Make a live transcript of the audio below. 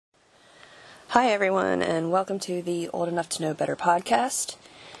Hi everyone, and welcome to the Old Enough to Know Better podcast.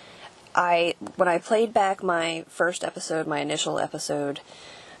 When I played back my first episode, my initial episode,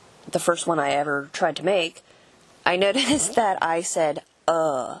 the first one I ever tried to make, I noticed that I said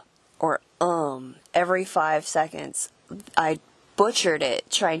or every 5 seconds. I butchered it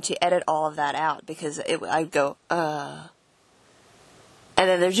trying to edit all of that out because I'd go and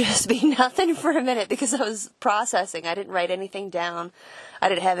then there'd just be nothing for a minute because I was processing. I didn't write anything down. I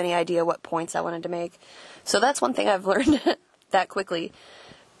didn't have any idea what points I wanted to make. So that's one thing I've learned that quickly.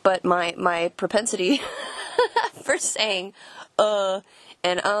 But my propensity for saying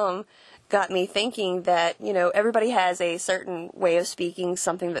and got me thinking that, everybody has a certain way of speaking,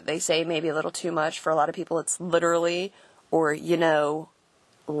 something that they say maybe a little too much. For a lot of people it's literally or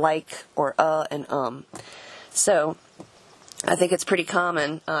like or and So I think it's pretty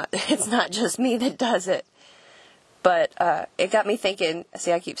common. It's not just me that does it. But it got me thinking.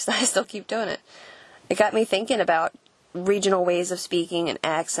 See, I still keep doing it. It got me thinking about regional ways of speaking and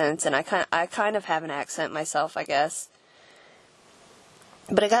accents, and I kind of have an accent myself, I guess.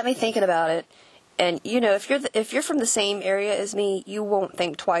 But it got me thinking about it. And if you're from the same area as me, you won't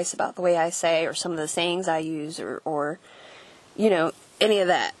think twice about the way I say or some of the sayings I use or any of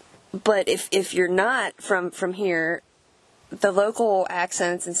that. But if you're not from here, the local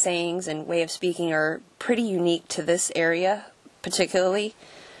accents and sayings and way of speaking are pretty unique to this area, particularly,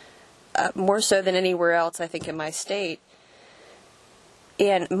 more so than anywhere else, I think, in my state.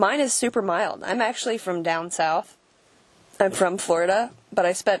 And mine is super mild. I'm actually from down south. I'm from Florida, but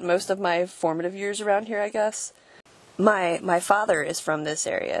I spent most of my formative years around here, I guess. My father is from this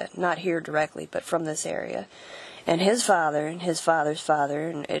area, not here directly, but from this area. And his father and his father's father,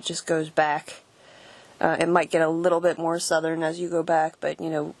 and it just goes back. It might get a little bit more southern as you go back, but,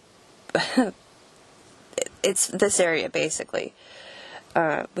 it's this area, basically.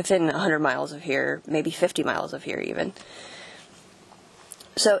 Within 100 miles of here, maybe 50 miles of here, even.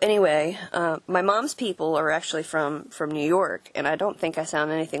 So, anyway, my mom's people are actually from New York, and I don't think I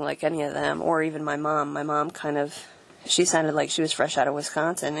sound anything like any of them, or even my mom. My mom she sounded like she was fresh out of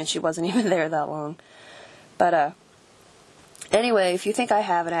Wisconsin, and she wasn't even there that long. But, anyway, if you think I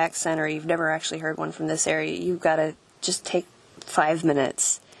have an accent or you've never actually heard one from this area, you've got to just take 5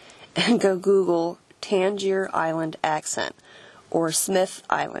 minutes and go Google Tangier Island accent or Smith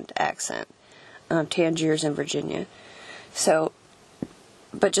Island accent. Tangier's in Virginia. So,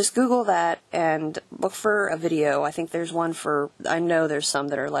 but just Google that and look for a video. I think I know there's some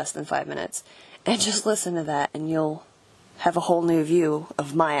that are less than 5 minutes. And just listen to that and you'll have a whole new view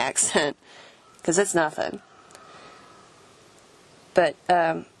of my accent. Because it's nothing. But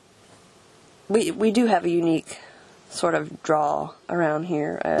we do have a unique sort of drawl around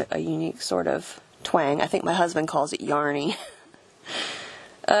here, a unique sort of twang. I think my husband calls it yarny.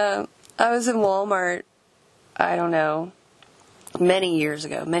 I was in Walmart, I don't know, many years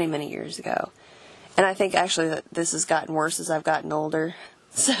ago, many years ago. And I think actually that this has gotten worse as I've gotten older.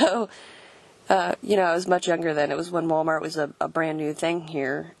 So, I was much younger then. It was when Walmart was a brand new thing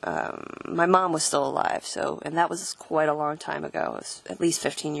here. My mom was still alive, and that was quite a long time ago. It was at least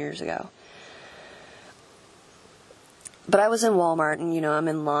 15 years ago. But I was in Walmart, and, I'm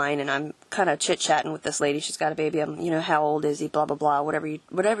in line, and I'm kind of chit-chatting with this lady. She's got a baby. I'm, how old is he, blah, blah, blah,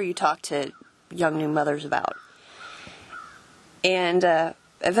 whatever you talk to young new mothers about. And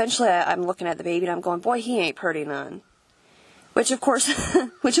eventually I'm looking at the baby, and I'm going, boy, he ain't pretty none. Which of course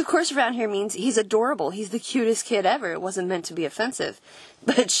around here means he's adorable. He's the cutest kid ever. It wasn't meant to be offensive.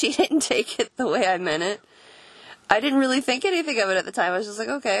 But she didn't take it the way I meant it. I didn't really think anything of it at the time. I was just like,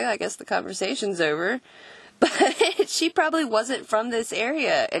 okay, I guess the conversation's over. But she probably wasn't from this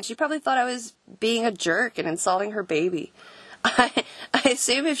area. And she probably thought I was being a jerk and insulting her baby. I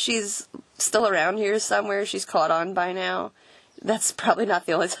assume if she's still around here somewhere, she's caught on by now. That's probably not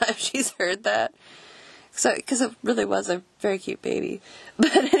the only time she's heard that. So, because it really was a very cute baby.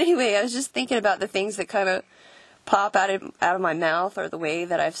 But anyway, I was just thinking about the things that kind of pop out of my mouth or the way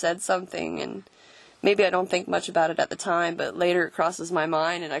that I've said something. And maybe I don't think much about it at the time, but later it crosses my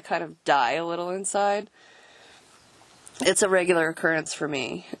mind and I kind of die a little inside. It's a regular occurrence for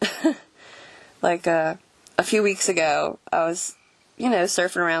me. Like a few weeks ago, I was,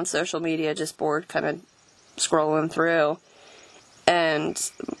 surfing around social media, just bored, kind of scrolling through. And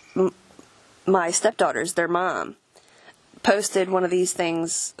my stepdaughters, their mom, posted one of these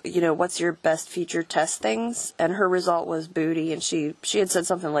things, what's your best feature test things, and her result was booty, and she had said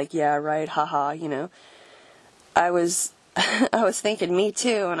something like, yeah, right, haha, I was thinking me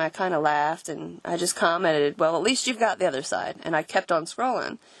too, and I kind of laughed, and I just commented, well, at least you've got the other side, and I kept on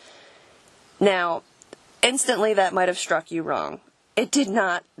scrolling. Now, instantly that might have struck you wrong.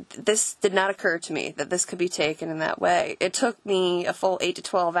 this did not occur to me that this could be taken in that way. It took me a full 8 to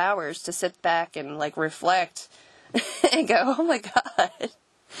 12 hours to sit back and, like, reflect and go, oh my God,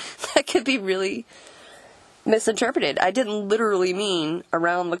 that could be really misinterpreted. I didn't literally mean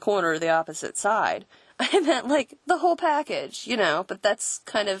around the corner, the opposite side. I meant, like, the whole package, but that's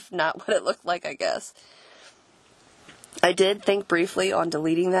kind of not what it looked like, I guess. I did think briefly on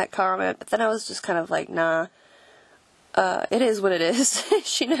deleting that comment, but then I was just kind of like, nah, it is what it is.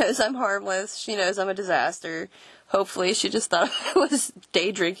 She knows I'm harmless. She knows I'm a disaster. Hopefully she just thought I was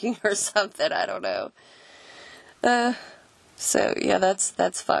day drinking or something. I don't know. So yeah,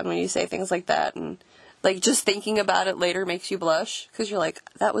 that's fun when you say things like that, and like just thinking about it later makes you blush, because you're like,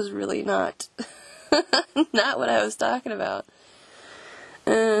 that was really not not what I was talking about.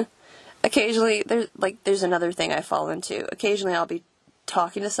 Occasionally there's another thing I fall into. Occasionally I'll be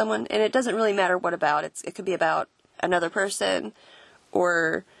talking to someone, and it doesn't really matter what about. It could be about another person,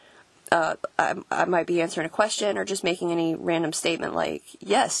 or I might be answering a question, or just making any random statement like,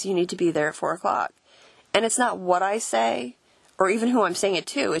 yes, you need to be there at 4 o'clock. And it's not what I say, or even who I'm saying it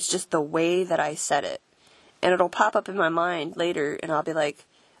to, it's just the way that I said it. And it'll pop up in my mind later, and I'll be like,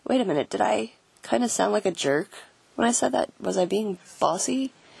 wait a minute, did I kind of sound like a jerk when I said that? Was I being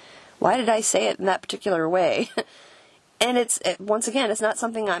bossy? Why did I say it in that particular way? And once again, it's not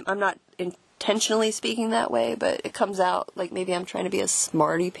something I'm not intentionally speaking that way, but it comes out like maybe I'm trying to be a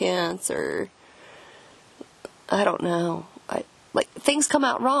smarty pants, or I don't know. Like, things come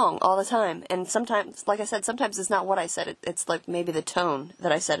out wrong all the time, and sometimes, like I said, sometimes it's not what I said. It's like maybe the tone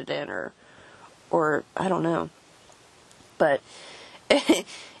that I said it in, or I don't know. But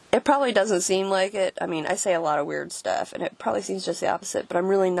it probably doesn't seem like it. I mean, I say a lot of weird stuff, and it probably seems just the opposite, but I'm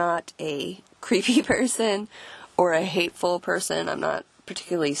really not a creepy person or a hateful person. I'm not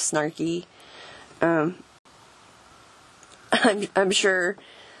particularly snarky. I'm sure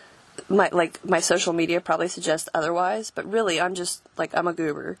my social media probably suggests otherwise, but really I'm just, like, I'm a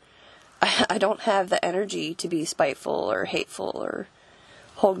goober. I don't have the energy to be spiteful or hateful or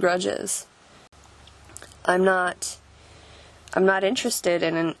hold grudges. I'm not interested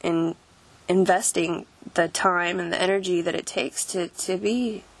in investing the time and the energy that it takes to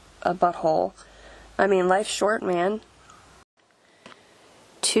be a butthole. I mean, life's short, man.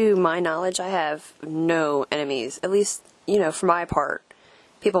 To my knowledge, I have no enemies. At least, for my part.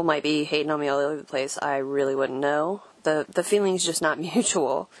 People might be hating on me all over the place. I really wouldn't know. The feeling's just not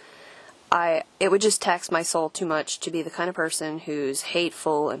mutual. It would just tax my soul too much to be the kind of person who's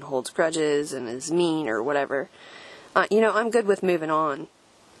hateful and holds grudges and is mean or whatever. I'm good with moving on.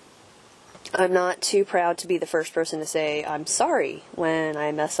 I'm not too proud to be the first person to say I'm sorry when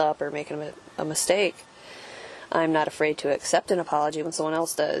I mess up or make a mistake. I'm not afraid to accept an apology when someone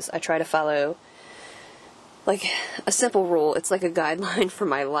else does. I try to follow, like, a simple rule. It's like a guideline for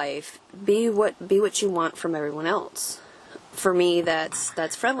my life. Be what you want from everyone else. For me,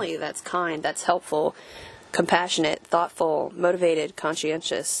 that's friendly, that's kind, that's helpful, compassionate, thoughtful, motivated,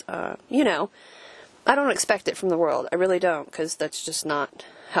 conscientious. I don't expect it from the world. I really don't, because that's just not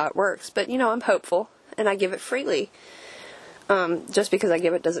how it works. But, I'm hopeful, and I give it freely. Just because I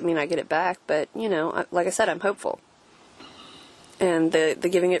give it doesn't mean I get it back, but, like I said, I'm hopeful. And the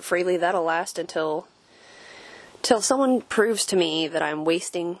giving it freely, that'll last until someone proves to me that I'm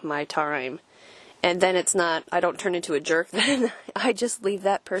wasting my time. And then I don't turn into a jerk, then I just leave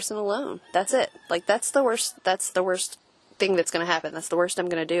that person alone. That's it. Like, that's the worst thing that's going to happen. That's the worst I'm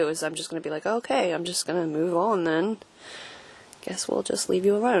going to do, is I'm just going to be like, okay, I'm just going to move on then. Guess we'll just leave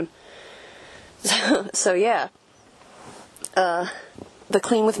you alone. So yeah. The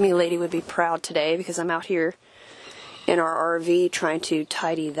Clean With Me lady would be proud today, because I'm out here in our RV trying to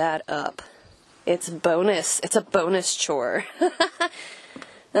tidy that up. It's a bonus chore.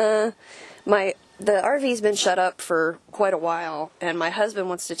 The RV's been shut up for quite a while, and my husband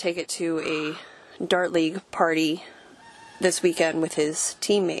wants to take it to a Dart League party this weekend with his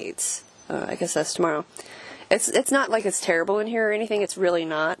teammates. I guess that's tomorrow. It's not like it's terrible in here or anything. It's really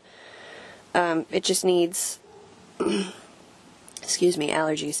not. It just needs, excuse me,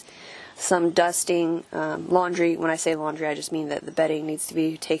 allergies. Some dusting, laundry. When I say laundry, I just mean that the bedding needs to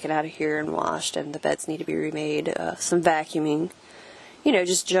be taken out of here and washed, and the beds need to be remade. Some vacuuming.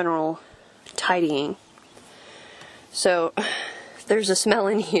 Just general tidying. So, there's a smell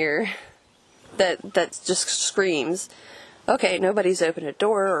in here that just screams, okay, nobody's opened a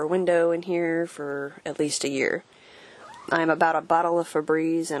door or window in here for at least a year. I'm about a bottle of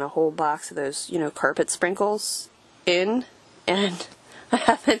Febreze and a whole box of those, carpet sprinkles in, and I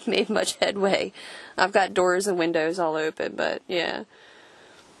haven't made much headway. I've got doors and windows all open, but yeah.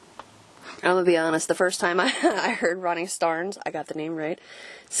 I'm gonna be honest, the first time I heard Ronnie Starnes, I got the name right,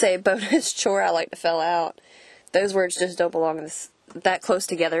 say bonus chore I like to fill out, those words just don't belong in this, that close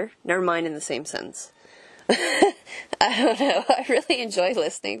together, never mind in the same sentence. I don't know, I really enjoy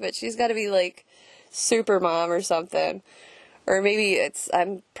listening, but she's gotta be like super mom or something. Or maybe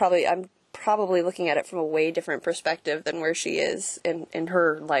I'm probably looking at it from a way different perspective than where she is in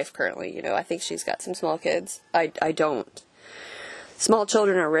her life currently. You know, I think she's got some small kids. I don't. Small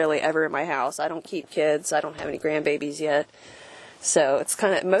children are rarely ever in my house. I don't keep kids. I don't have any grandbabies yet. So it's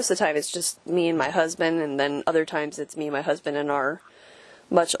kind of, most of the time it's just me and my husband, and then other times it's me, my husband, and our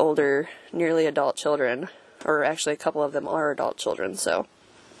much older, nearly adult children. Or actually a couple of them are adult children, so.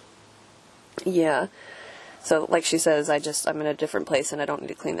 Yeah. So like she says, I'm in a different place and I don't need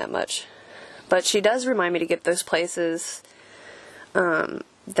to clean that much. But she does remind me to get those places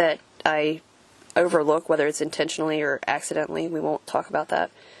that I overlook, whether it's intentionally or accidentally. We won't talk about that.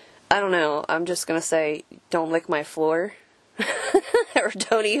 I don't know. I'm just going to say, don't lick my floor. Or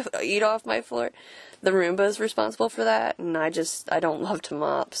don't eat off my floor. The Roomba's responsible for that, and I don't love to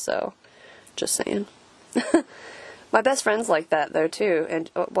mop, so just saying. My best friend's like that, though, too.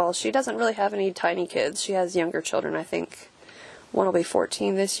 And, well, she doesn't really have any tiny kids. She has younger children, I think. One will be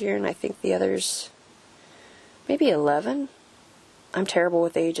 14 this year, and I think the other's maybe 11. I'm terrible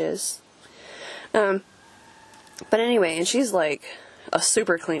with ages. But anyway, and she's like a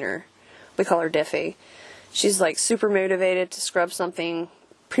super cleaner. We call her Diffie. She's like super motivated to scrub something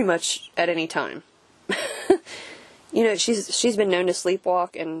pretty much at any time. You know, she's been known to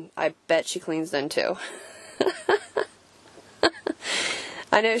sleepwalk, and I bet she cleans then, too.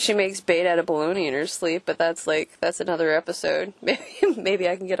 I know she makes bait out of bologna in her sleep, but that's another episode. Maybe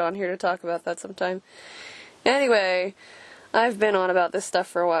I can get on here to talk about that sometime. Anyway, I've been on about this stuff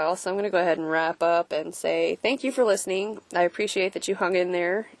for a while, so I'm going to go ahead and wrap up and say thank you for listening. I appreciate that you hung in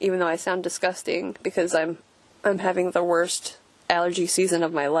there, even though I sound disgusting, because I'm having the worst allergy season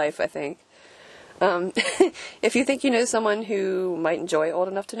of my life, I think. If you think you know someone who might enjoy Old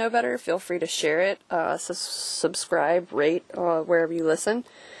Enough to Know Better, feel free to share it, subscribe, rate, wherever you listen.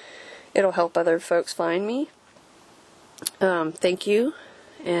 It'll help other folks find me. Thank you,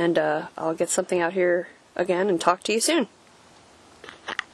 and I'll get something out here again and talk to you soon.